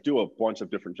said, like I do a bunch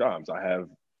of different jobs. I have,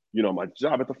 my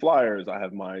job at the Flyers. I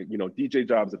have my, DJ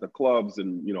jobs at the clubs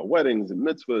and, weddings and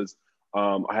mitzvahs.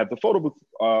 I have the photo booth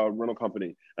rental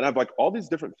company. And I have like all these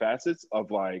different facets of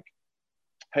like,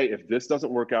 hey, if this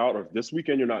doesn't work out, or if this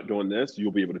weekend you're not doing this,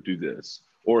 you'll be able to do this.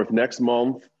 Or if next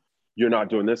month you're not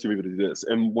doing this, you'll be able to do this.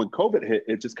 And when COVID hit,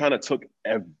 it just kind of took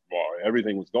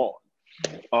everything was gone.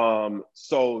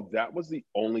 So that was the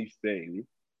only thing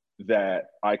that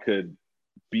I could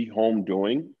be home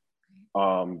doing,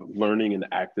 learning and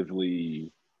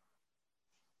actively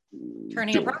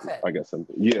turning a profit. I guess.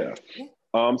 Yeah.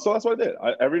 So that's what I did.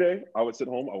 Every day I would sit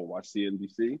home, I would watch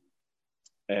CNBC,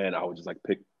 and I would just like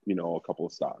pick, a couple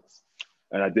of stocks.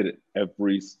 And I did it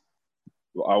every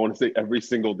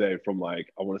single day from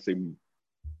like, I want to say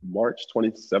March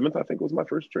 27th, I think was my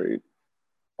first trade,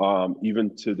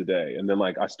 even to the day. And then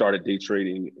like I started day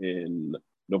trading in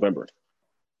November.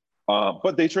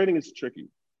 But day trading is tricky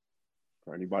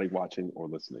for anybody watching or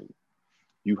listening.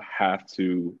 You have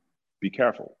to be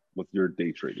careful with your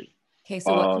day trading. Okay,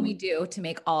 so what can we do to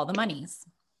make all the monies?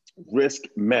 Risk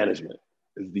management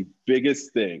is the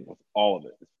biggest thing with all of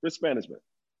it. It's risk management.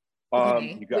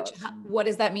 Okay. What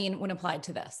does that mean when applied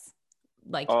to this?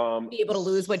 Like be able to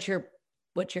lose what you're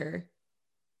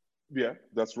yeah,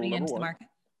 that's rule number one.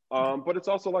 But it's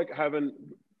also like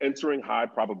entering high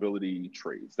probability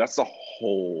trades. That's the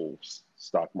whole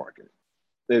stock market,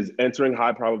 is entering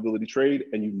high probability trade,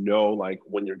 and like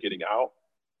when you're getting out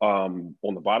on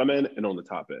the bottom end and on the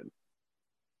top end.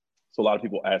 So a lot of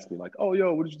people ask me like, oh,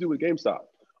 yo, what did you do with GameStop?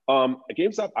 At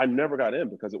GameStop, I never got in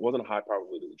because it wasn't a high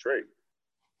probability trade.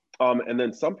 And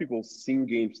then some people seen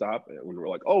GameStop and we were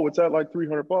like, oh, it's at like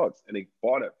 $300, and they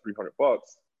bought at $300.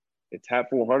 It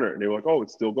tapped 400, and they were like, oh,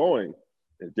 it's still going.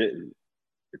 It didn't.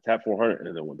 It tapped 400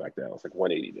 and then went back down. It's like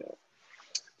 180 now.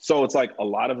 So it's like a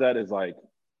lot of that is like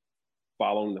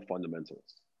following the fundamentals.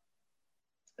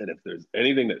 And if there's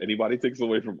anything that anybody takes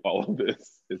away from all of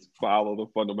this, it's follow the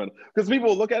fundamentals. Because people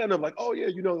will look at it and they're like, oh yeah,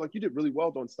 you know, like you did really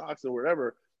well on stocks or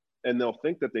whatever. And they'll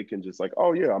think that they can just like,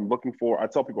 oh yeah, I'm looking for, I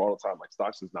tell people all the time, like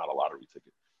stocks is not a lottery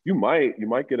ticket. You might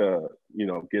get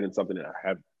get in something that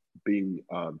have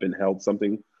been held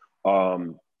something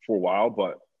for a while,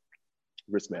 but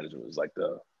risk management is like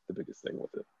the biggest thing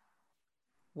with it.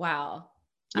 Wow.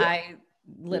 Yeah. I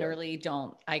literally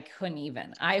I couldn't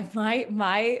even.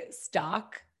 My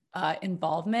stock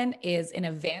involvement is in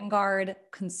a Vanguard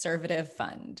conservative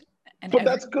fund. And But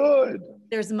that's good.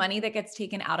 There's money that gets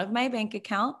taken out of my bank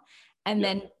account, and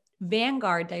then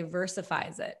Vanguard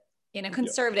diversifies it. In a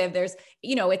conservative, there's,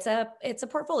 it's a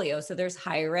portfolio. So there's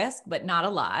high risk, but not a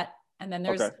lot. And then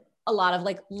there's a lot of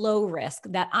like low risk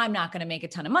that I'm not going to make a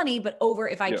ton of money, but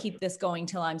if I keep this going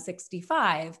till I'm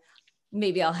 65,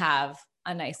 maybe I'll have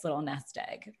a nice little nest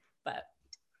egg.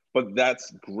 But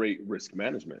that's great risk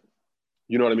management.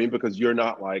 You know what I mean? Because you're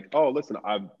not like, oh, listen,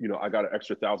 I got an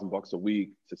extra $1,000 a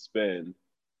week to spend.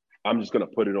 I'm just going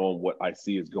to put it on what I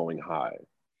see is going high.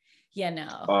 Yeah,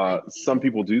 no. Some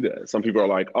people do that. Some people are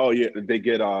like, oh yeah, they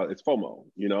get it's FOMO,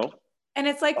 And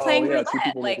it's like playing roulette.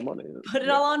 Like, money. Put it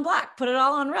all on black, put it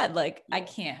all on red. Like, I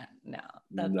can't. No,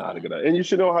 that's not a good idea. And you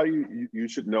should know how you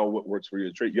should know what works for you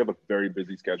to trade. You have a very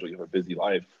busy schedule. You have a busy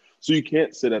life, so you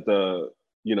can't sit at the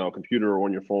computer or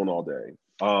on your phone all day.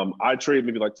 I trade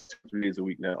maybe like 2-3 days a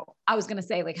week now. I was gonna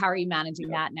say, like, how are you managing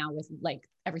that now with like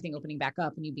everything opening back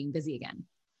up and you being busy again?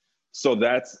 So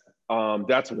that's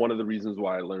one of the reasons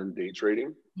why I learned day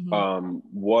trading.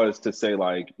 Was to say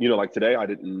like today I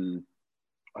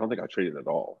don't think I traded at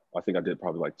all. I think I did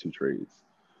probably like 2 trades.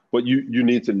 But you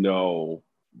need to know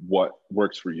what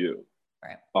works for you.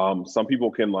 Right. Some people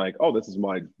can like, oh, this is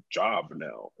my job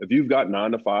now. If you've got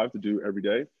 9 to 5 to do every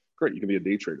day, great, you can be a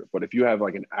day trader. But if you have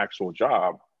like an actual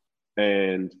job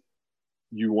and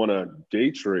you want to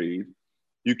day trade,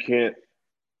 you can't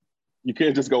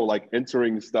just go like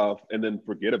entering stuff and then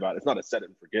forget about it. It's not a set it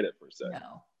and forget it per se.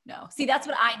 No. See, that's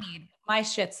what I need. My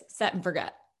shit's set and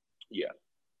forget. Yeah.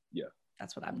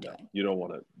 That's what I'm doing. You don't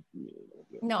want to.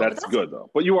 No, that's good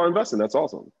though. But you are investing. That's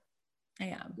awesome. I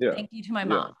am. Yeah. Thank you to my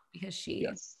mom because she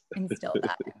instilled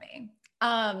that in me.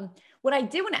 What I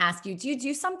did want to ask you, do you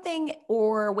do something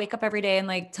or wake up every day and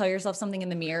like tell yourself something in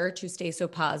the mirror to stay so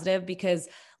positive? Because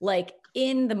like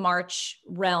in the March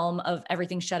realm of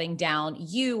everything shutting down,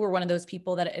 you were one of those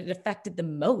people that it affected the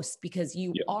most because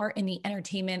you are in the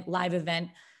entertainment live event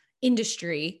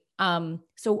industry.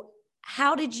 So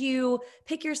how did you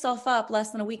pick yourself up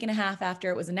less than a week and a half after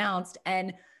it was announced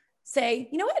and say,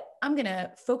 you know what, I'm going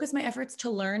to focus my efforts to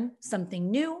learn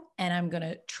something new and I'm going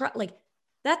to try, like,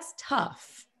 that's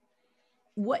tough.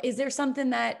 Is there something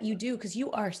that you do? Because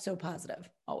you are so positive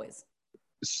always.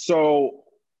 So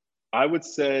I would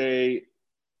say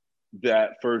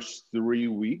that first 3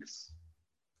 weeks,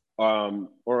 or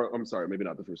I'm sorry, maybe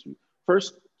not the first week.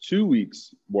 First 2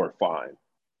 weeks were fine.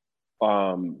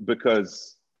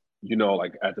 Because,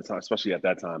 like at the time, especially at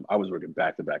that time, I was working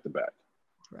back to back to back.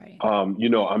 Right. I'm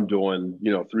doing,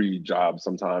 3 jobs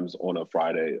sometimes on a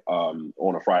Friday,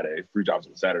 3 jobs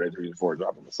on a Saturday, 3 to 4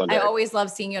 jobs on a Sunday. I always love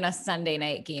seeing you in a Sunday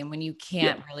night game when you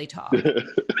can't really talk.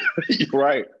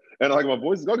 Right. And like my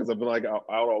voice is gone because I've been like out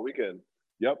all weekend.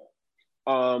 Yep.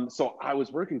 So I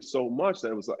was working so much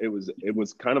that it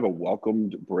was kind of a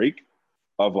welcomed break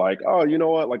of like, oh, you know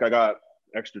what? Like I got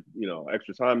extra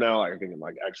time now. Like I can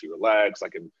like actually relax. I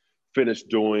can finish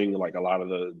doing like a lot of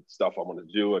the stuff I want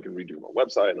to do. I can redo my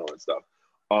website and all that stuff.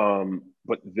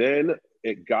 But then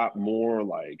it got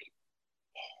more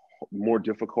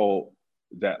difficult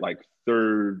that like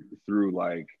 3rd through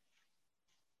like,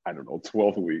 I don't know,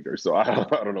 12th week or so. I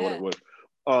don't know what it was.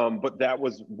 But that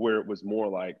was where it was more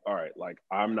like, all right, like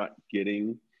I'm not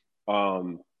getting,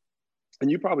 and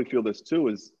you probably feel this too,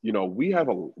 is, we have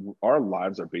our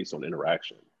lives are based on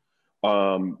interaction.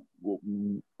 On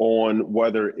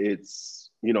whether it's,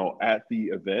 at the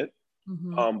event,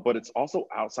 but it's also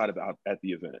outside of at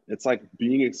the event. It's like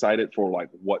being excited for like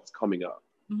what's coming up.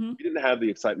 We didn't have the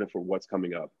excitement for what's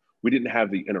coming up. We didn't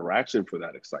have the interaction for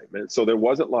that excitement. So there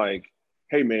wasn't like,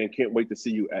 hey man, can't wait to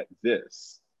see you at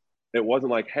this. It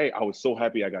wasn't like, hey, I was so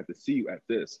happy I got to see you at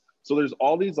this. So there's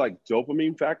all these like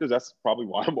dopamine factors. That's probably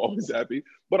why I'm always happy,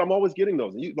 but I'm always getting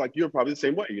those. And you're probably the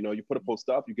same way. You put a post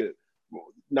up, you get,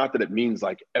 not that it means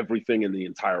like everything in the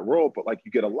entire world, but like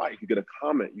you get a like, you get a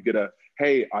comment, you get a,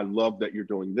 hey, I love that you're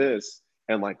doing this.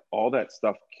 And like all that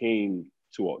stuff came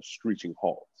to a screeching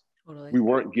halt. Totally. We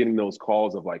weren't getting those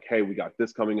calls of like, hey, we got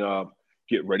this coming up,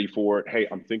 get ready for it. Hey,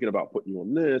 I'm thinking about putting you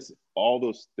on this. All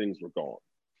those things were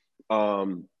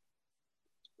gone.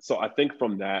 so I think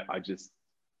from that, I just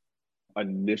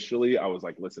initially I was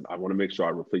like, listen, I want to make sure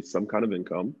I replace some kind of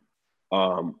income.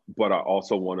 But I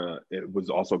also want to, it was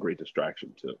also a great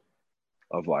distraction too,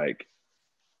 of like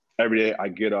every day I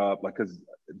get up, like, cause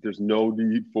there's no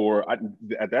need for,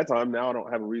 at that time now I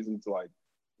don't have a reason to like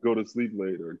go to sleep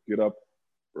late or get up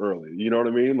early. You know what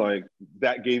I mean? Like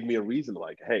that gave me a reason to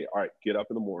like, hey, all right, get up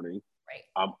in the morning. Right.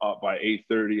 I'm up by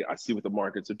 8:30. I see what the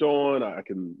markets are doing. I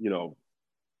can,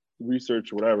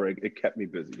 research whatever. It kept me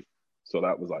busy. So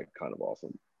that was like kind of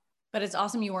awesome. But it's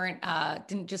awesome you weren't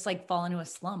didn't just like fall into a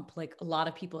slump. Like a lot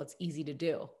of people, it's easy to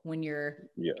do when you're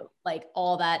Yeah. like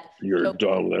all that You're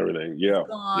done with everything. Yeah.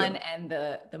 gone Yeah. and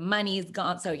the money's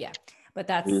gone. So yeah, but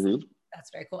Mm-hmm. that's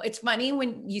very cool. It's funny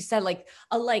when you said like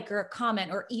a like or a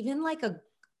comment or even like a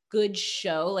good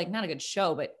show, like not a good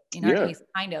show, but in our Yeah. case,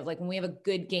 kind of like when we have a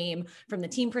good game from the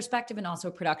team perspective and also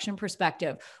a production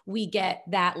perspective, we get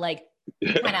that like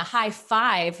kind of high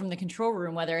five from the control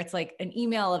room, whether it's like an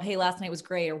email of, hey, last night was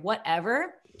great or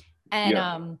whatever.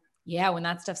 And yeah, when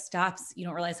that stuff stops, you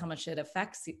don't realize how much it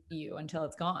affects you until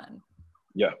it's gone.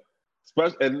 Yeah.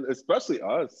 Especially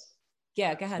us.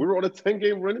 Yeah, go ahead. We were on a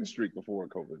 10-game winning streak before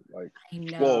COVID. Like, I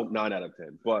know. Well, 9 out of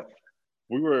 10, but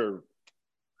we were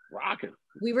rocking.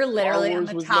 We were literally on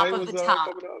the top of the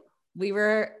top. We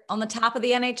were on the top of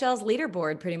the NHL's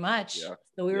leaderboard pretty much. Yeah.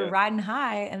 So we were riding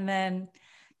high and then,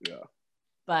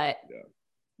 but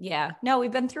yeah, no,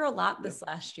 we've been through a lot this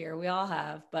last year. We all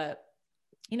have, but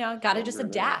got to just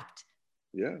adapt.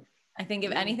 Yeah. I think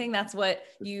if anything, that's what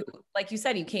you, like you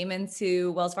said, you came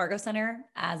into Wells Fargo Center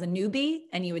as a newbie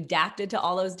and you adapted to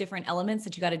all those different elements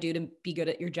that you got to do to be good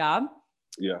at your job.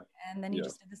 Yeah. And then you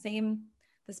just did the same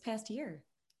this past year.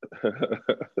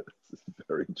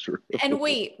 Very true. And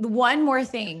wait, one more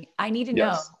thing. I need to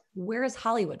know, where is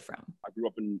Hollywood from? I grew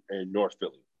up in North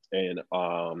Philly. And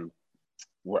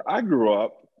where I grew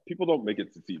up, people don't make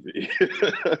it to TV.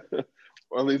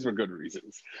 Or at least for good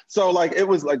reasons. So like, it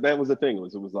was like, that was the thing. It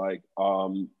was like,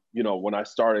 when I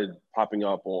started popping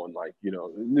up on like,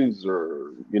 news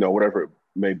or, whatever it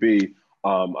may be,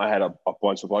 I had a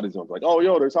bunch of buddies and I was like, oh,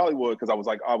 yo, there's Hollywood. Cause I was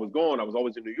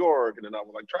always in New York and then I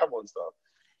would like travel and stuff.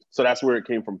 So that's where it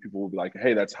came from. People would be like,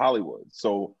 hey, that's Hollywood.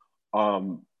 So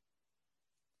that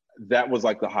was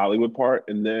like the Hollywood part.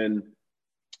 And then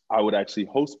I would actually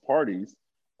host parties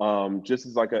just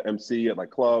as like an MC at like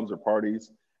clubs or parties.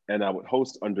 And I would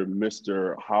host under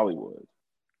Mr. Hollywood.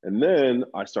 And then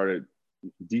I started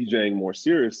DJing more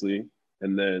seriously.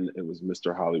 And then it was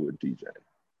Mr. Hollywood DJ.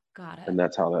 Got it. And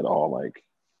that's how that all like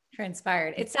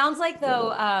transpired. It sounds like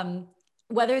though,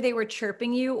 whether they were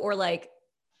chirping you or like,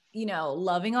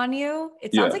 loving on you,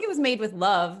 it sounds like it was made with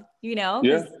love,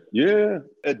 Yeah,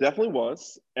 it definitely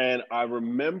was. And I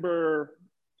remember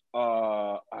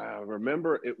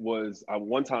it was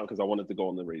one time because I wanted to go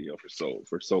on the radio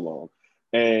for so long.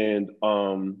 And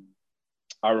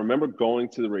I remember going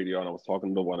to the radio and I was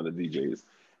talking to one of the DJs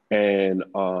and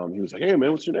he was like, hey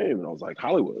man, what's your name? And I was like,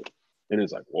 Hollywood. And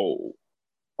he's like, whoa.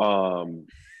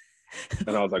 And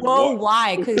I was like, whoa, what?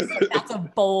 why? Because that's a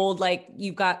bold, like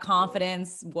you've got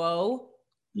confidence. Whoa.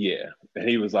 Yeah. And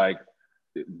he was like,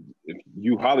 if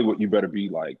you Hollywood, you better be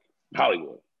like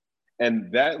Hollywood. And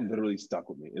that literally stuck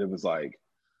with me. And it was like,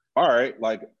 all right,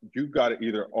 like you got to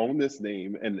either own this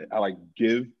name and like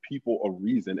give people a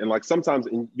reason. And like sometimes,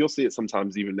 and you'll see it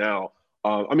sometimes even now.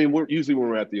 We're usually when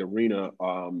we're at the arena,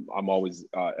 I'm always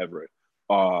Everett.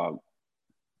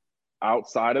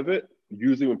 Outside of it,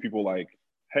 usually when people like,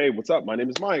 hey, what's up? My name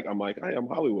is Mike. I'm like, hi, I'm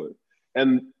Hollywood.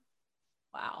 And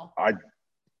wow,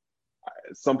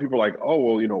 some people are like, oh,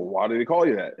 well, why do they call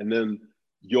you that? And then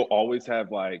you'll always have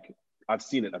like, I've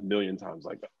seen it a million times,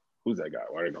 like, who's that guy?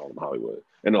 Why do they call him Hollywood?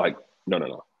 And they're like,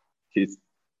 no. He's,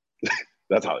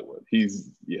 that's Hollywood. He's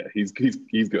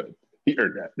good. He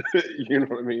earned that. You know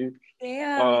what I mean?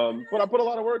 Yeah. But I put a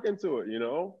lot of work into it,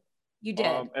 You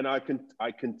did. And I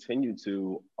continue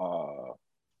to,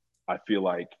 I feel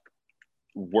like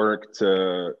work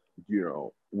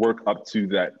up to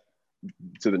that,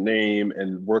 to the name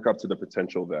and work up to the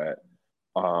potential that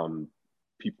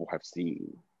people have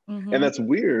seen. Mm-hmm. And that's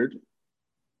weird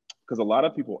because a lot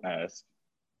of people ask,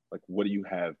 like, what do you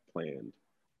have planned,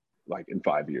 like in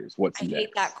 5 years? What's next? I hate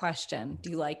that question. Do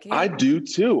you like it? I do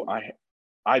too.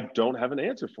 I don't have an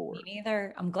answer for it. Me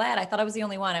neither. I'm glad. I thought I was the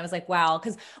only one. I was like, wow.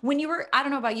 Because when you were, I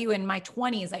don't know about you, in my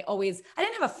 20s, I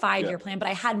didn't have a 5-year plan, but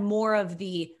I had more of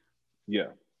the,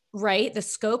 right, the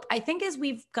scope. I think as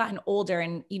we've gotten older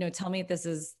and, tell me if this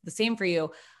is the same for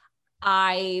you,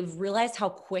 I've realized how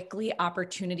quickly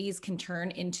opportunities can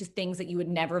turn into things that you would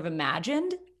never have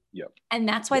imagined. Yep. And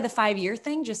that's why the 5-year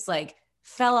thing just like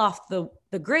fell off the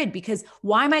grid, because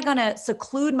why am I going to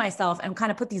seclude myself and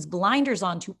kind of put these blinders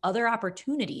on to other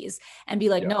opportunities and be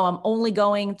like, Yeah. no, I'm only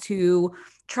going to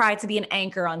try to be an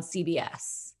anchor on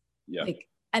CBS. Yeah. Like,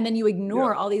 and then you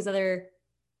ignore Yeah. all these other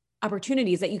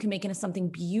opportunities that you can make into something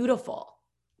beautiful.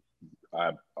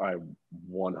 I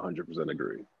 100%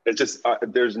 agree. It's just,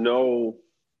 there's no,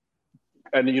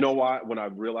 and you know why? When I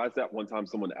realized that one time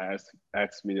someone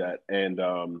asked me that, and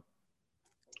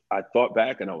I thought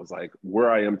back and I was like, where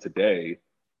I am today,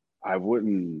 I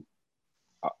wouldn't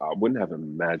have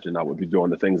imagined I would be doing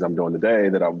the things I'm doing today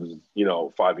that I was,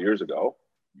 5 years ago.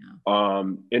 Yeah.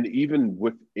 And even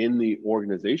within the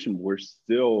organization, we're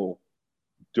still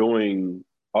doing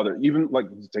even like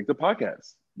take the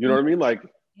podcast. You know what I mean? Like,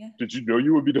 yeah. Did you know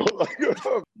you would be doing like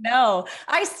No,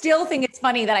 I still think it's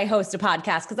funny that I host a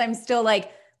podcast, because I'm still like,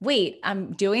 wait,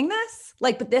 I'm doing this?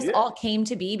 Like, but this all came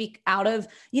to be out of,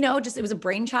 just, it was a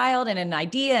brainchild and an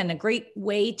idea and a great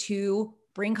way to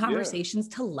bring conversations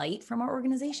to light from our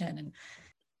organization.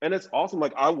 And it's awesome.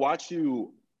 Like, I watch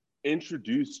you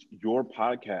introduce your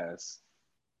podcast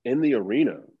in the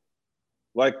arena.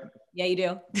 Like, yeah, you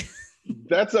do.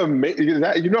 That's amazing.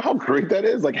 You know how great that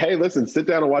is? Like, hey, listen, sit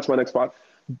down and watch my next podcast.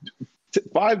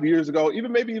 5 years ago, even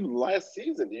maybe even last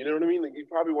season, you know what I mean? Like, you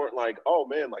probably weren't like, oh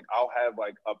man, like I'll have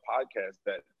like a podcast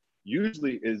that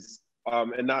usually is,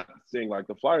 and not saying like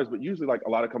the Flyers, but usually like a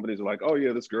lot of companies are like, oh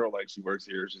yeah, this girl, like she works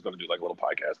here, she's gonna do like a little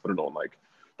podcast, put it online,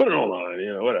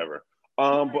 whatever.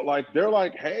 But like they're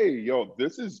like, hey, yo,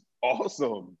 this is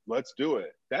awesome. Let's do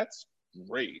it. That's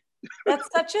great. That's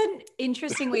such an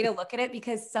interesting way to look at it,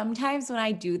 because sometimes when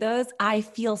I do those, I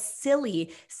feel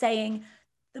silly saying,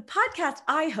 the podcast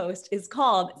I host is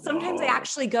called, sometimes I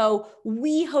actually go,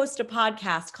 we host a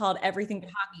podcast called Everything But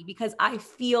Hockey, because I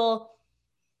feel,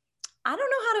 I don't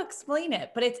know how to explain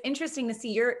it, but it's interesting to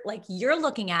see you're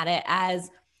looking at it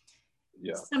as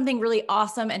something really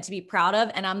awesome and to be proud of.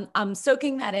 And I'm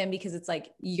soaking that in, because it's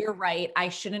like, you're right. I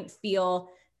shouldn't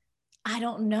feel, I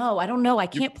don't know. I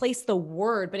can't place the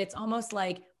word, but it's almost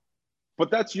like.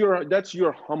 But that's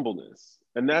your humbleness.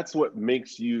 And that's what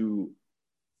makes you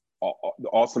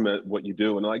awesome at what you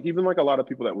do. And like, even like a lot of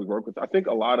people that we work with, I think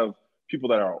a lot of people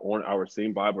that are on our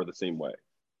same vibe are the same way.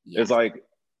 Yes. It's like,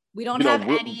 we don't have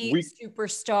any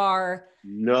superstar.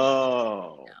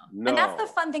 No. And that's the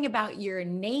fun thing about your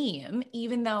name,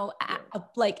 even though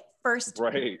like first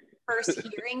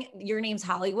hearing your name's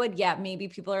Hollywood. Yeah. Maybe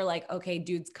people are like, okay,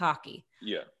 dude's cocky.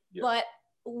 Yeah. But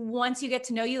once you get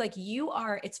to know you, like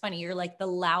it's funny. You're like the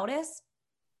loudest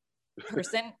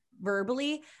person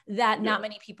verbally that not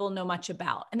many people know much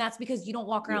about. And that's because you don't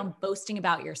walk around boasting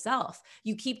about yourself.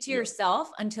 You keep to yourself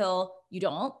until you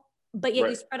don't, but yet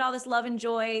you spread all this love and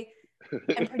joy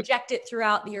and project it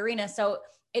throughout the arena. So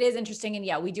it is interesting.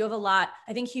 And we do have a lot.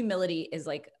 I think humility is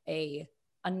like a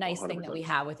nice 100%. Thing that we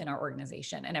have within our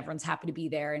organization, and everyone's happy to be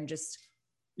there, and just,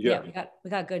 we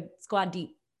got good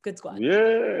good squad.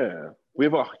 Yeah. We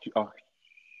have a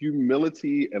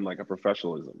humility and like a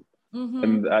professionalism. Mm-hmm.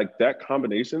 And like that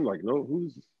combination, like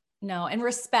and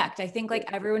respect. I think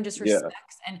like everyone just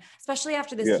respects, and especially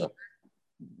after this year,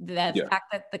 the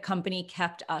fact that the company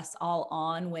kept us all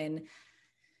on when,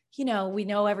 we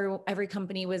know every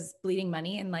company was bleeding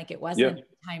money, and like it wasn't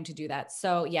time to do that.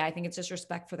 So I think it's just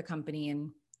respect for the company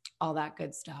and all that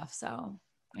good stuff. So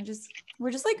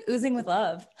we're just like oozing with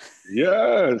love.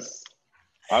 Yes.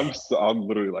 I'm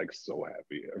literally like so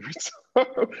happy every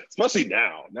time, especially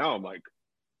now. Now I'm like,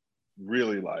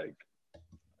 really, like,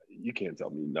 you can't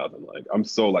tell me nothing. Like, I'm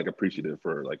so like appreciative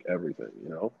for like everything,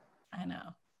 I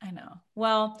know.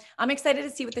 Well, I'm excited to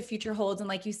see what the future holds. And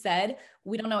like you said,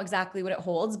 we don't know exactly what it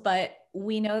holds, but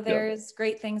we know there's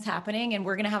great things happening, and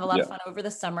we're going to have a lot of fun over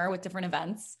the summer with different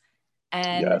events.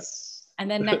 And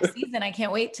then next season, I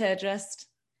can't wait to just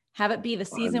have it be the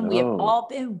season we have all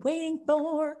been waiting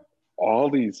for.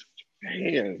 All these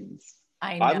fans.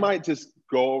 I might just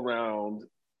go around,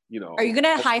 Are you going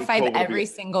to high five every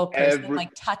single person,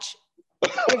 like touch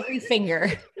every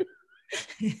finger?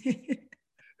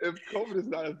 If COVID is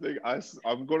not a thing,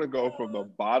 I'm going to go from the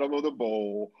bottom of the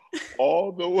bowl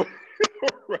all the way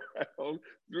around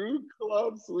through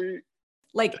Club Suite.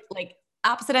 Like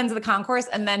opposite ends of the concourse,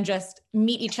 and then just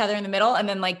meet each other in the middle, and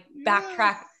then like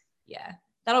backtrack. Yeah.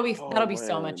 That'll be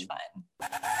so much fun.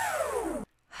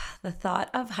 The thought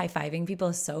of high-fiving people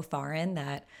is so foreign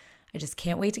that I just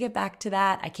can't wait to get back to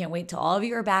that. I can't wait till all of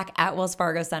you are back at Wells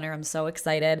Fargo Center. I'm so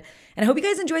excited. And I hope you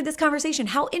guys enjoyed this conversation.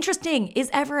 How interesting is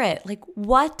Everett? Like,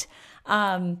 what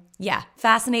Yeah,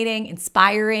 fascinating,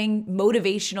 inspiring,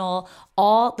 motivational,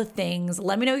 all the things.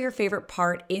 Let me know your favorite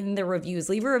part in the reviews.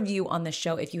 Leave a review on the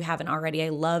show if you haven't already. I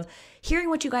love hearing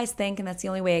what you guys think, and that's the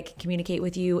only way I can communicate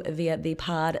with you via the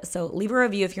pod. So leave a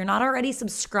review. If you're not already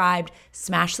subscribed,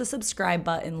 smash the subscribe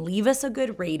button, leave us a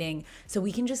good rating so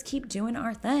we can just keep doing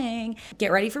our thing.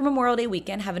 Get ready for Memorial Day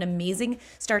weekend. Have an amazing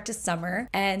start to summer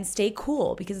and stay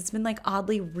cool because it's been like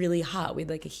oddly really hot. We had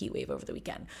like a heat wave over the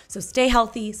weekend. So stay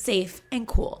healthy, safe, and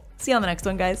cool. See you on the next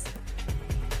one, guys.